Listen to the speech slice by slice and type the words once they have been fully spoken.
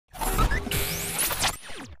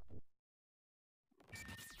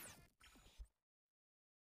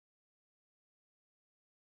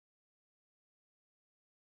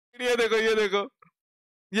ये देखो ये देखो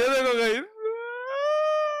ये देखो गाइस,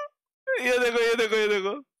 ये देखो ये देखो ये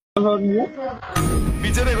देखो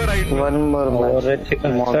पीछे देखो राइट में।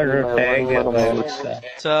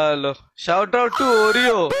 चलो shout out to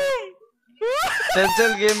Oreo,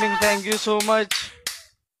 Chanchal gaming, thank you so much.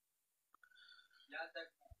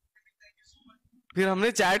 फिर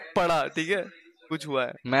हमने चैट पढ़ा, ठीक है, कुछ हुआ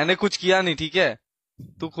है, मैंने कुछ किया नहीं, ठीक है,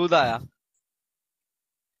 तू खुद आया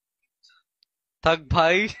थक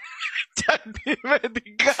भाई चड्डी में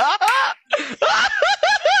दिखा।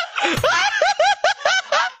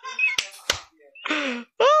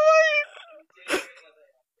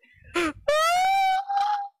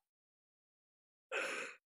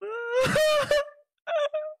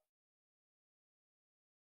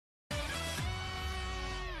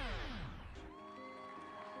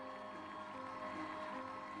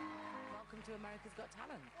 To America's Got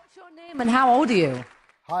Talent. What's your name and how old are you?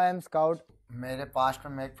 Hi, I'm Scout. मेरे पास्ट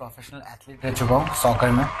में मैं एक प्रोफेशनल एथलीट रह चुका हूँ सॉकर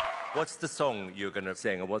में। What's the song you're gonna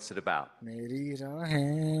sing and what's it about? मेरी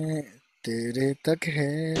राहें तेरे तक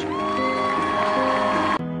है,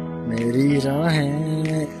 मेरी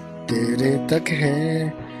राहें तेरे तक है,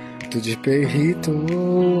 तुझ पे ही तो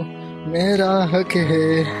मेरा हक है,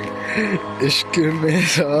 इश्क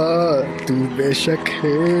मेरा तू बेशक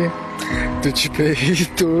है, तुझ पे ही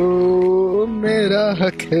तो मेरा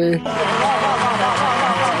हक है।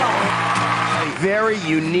 Very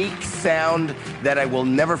unique sound that I will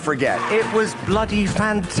never forget. It was bloody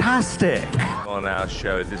fantastic. On our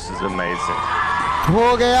show, this is amazing. हो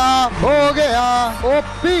गया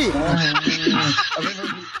OP.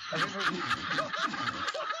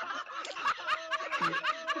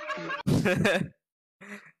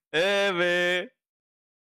 Hey man.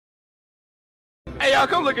 Hey y'all,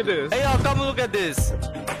 come look at this. Hey y'all, come look at this.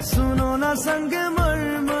 सुनो ना संग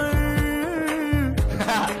मरमर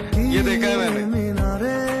ये देखा है मैंने।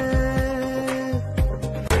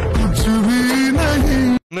 कुछ भी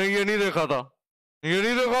नहीं, ये नहीं देखा था, ये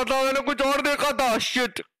नहीं देखा था, मैंने कुछ और देखा था।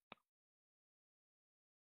 शिट,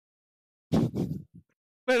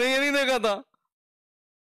 मैंने ये नहीं देखा था,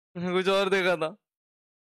 मैंने कुछ और देखा था।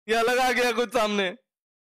 ये अलग आ गया कुछ सामने,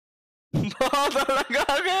 बहुत अलग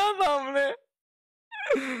आ गया सामने।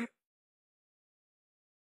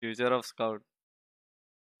 Future of scout.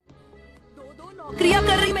 दो नौकरियां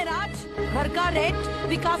कर रही मैं राज, घर का रेंट,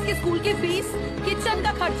 विकास के स्कूल की फीस, किचन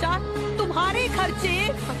का खर्चा, तुम्हारे खर्चे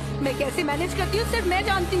मैं कैसे मैनेज करती हूँ सिर्फ मैं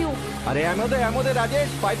जानती हूँ। अरे ammo they Rajesh,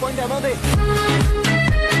 5 point ammo they.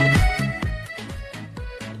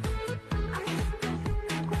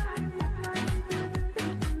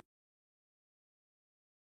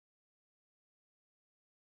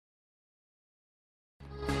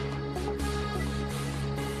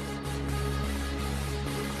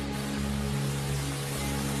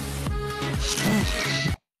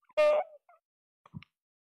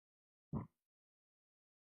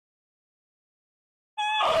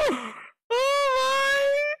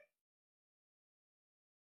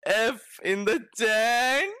 F in the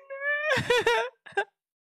chat.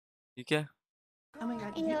 You क्या? Oh my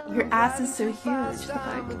god, your ass is so huge.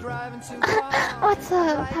 What's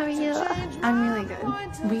up? How are you? I'm really good.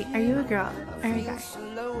 Are you a girl or a guy?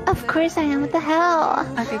 Of course I am. What the hell?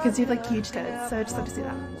 Okay, because you have like huge tits, so I just love to see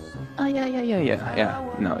that. Oh yeah.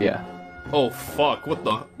 No, yeah. Oh fuck! What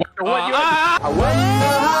the? I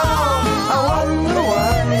wonder why.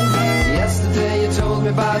 Yesterday you told me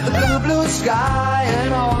about the blue sky,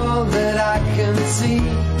 and all that I can see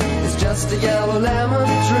is just a yellow lemon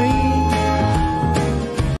tree.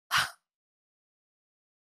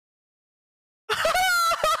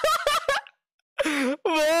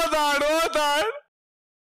 बहुत hard.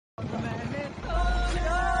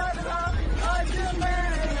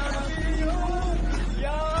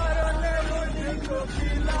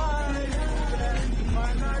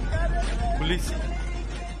 Police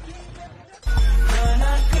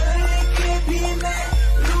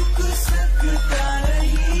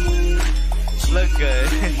लग गए।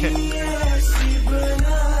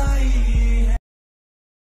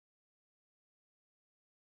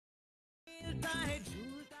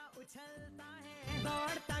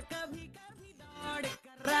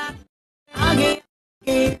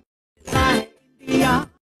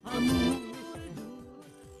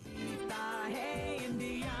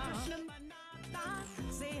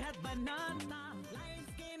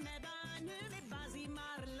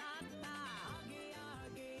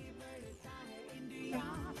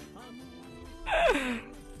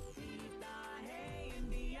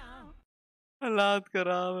 हालात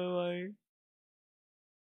खराब है भाई।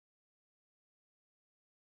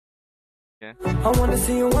 I wanna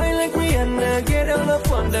see you whine like Rihanna, get on up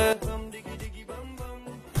on the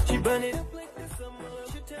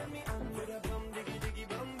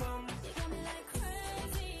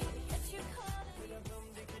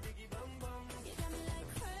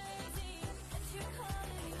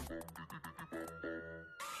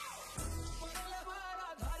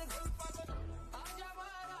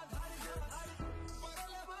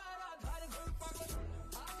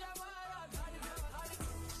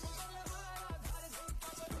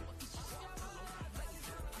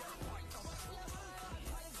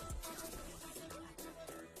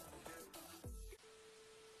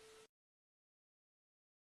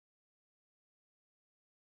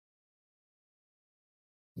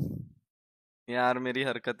यार मेरी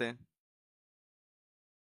हरकतें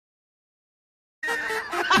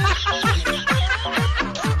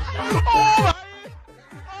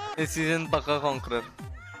इस सीजन पक्का कॉन्करर।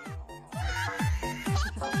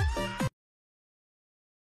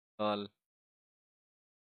 ऑल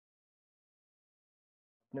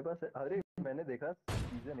अपने पास अरे मैंने देखा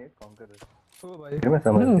सीजन 8 कॉन्करर। ओ भाई मैं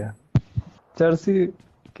समझ गया। चर्सी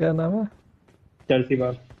क्या नाम है? चर्सी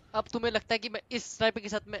बार। अब तुम्हें लगता है कि मैं इस स्नाइपर के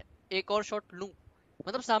साथ में एक और शॉट लूं?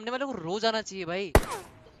 मतलब सामने वाले को रोज आना चाहिए भाई।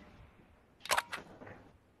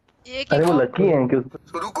 एक अरे वो लकी है कि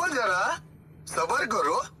रुको जरा, सब्र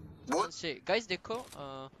करो। से गाइस देखो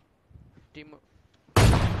टीम।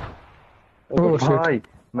 ओह भाई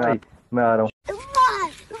मैं आ रहा हूँ।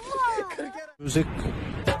 म्यूजिक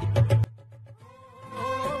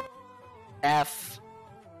एफ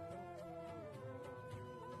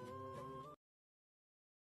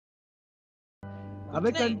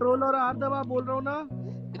अबे कंट्रोल और आर दबा बोल रहा हूँ ना।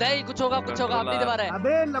 नहीं कुछ होगा आप नहीं दबा रहे।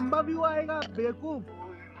 अबे लंबा व्यू आएगा बेवकूफ।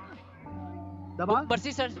 दबा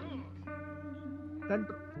बरसी सर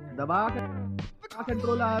दबा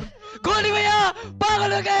कंट्रोल आर। गोली भैया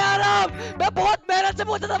पागल हो गया यार आप। मैं बहुत मेहनत से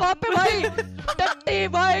पहुंचा था वहां पे भाई। टट्टी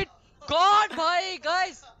भाई गॉड भाई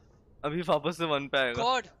गाइस अभी वापस से 1 पे आएगा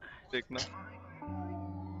गॉड देखना।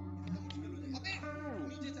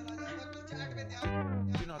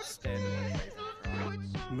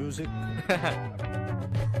 Music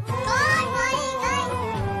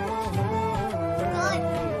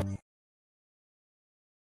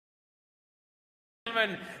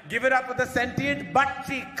Give it up for the sentient butt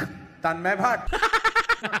cheek, Tanmay Bhat.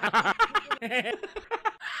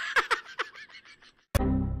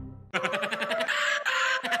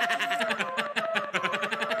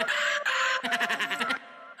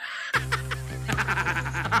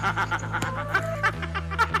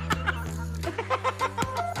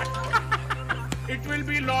 It will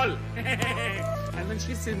be lol. And then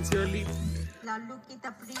she sincerely. Lalu की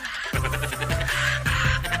तपड़ी।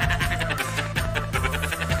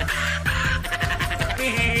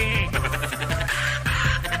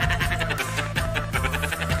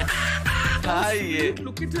 ये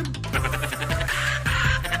Look at him.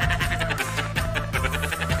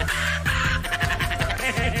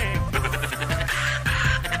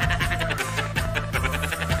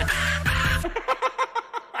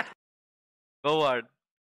 Go hard.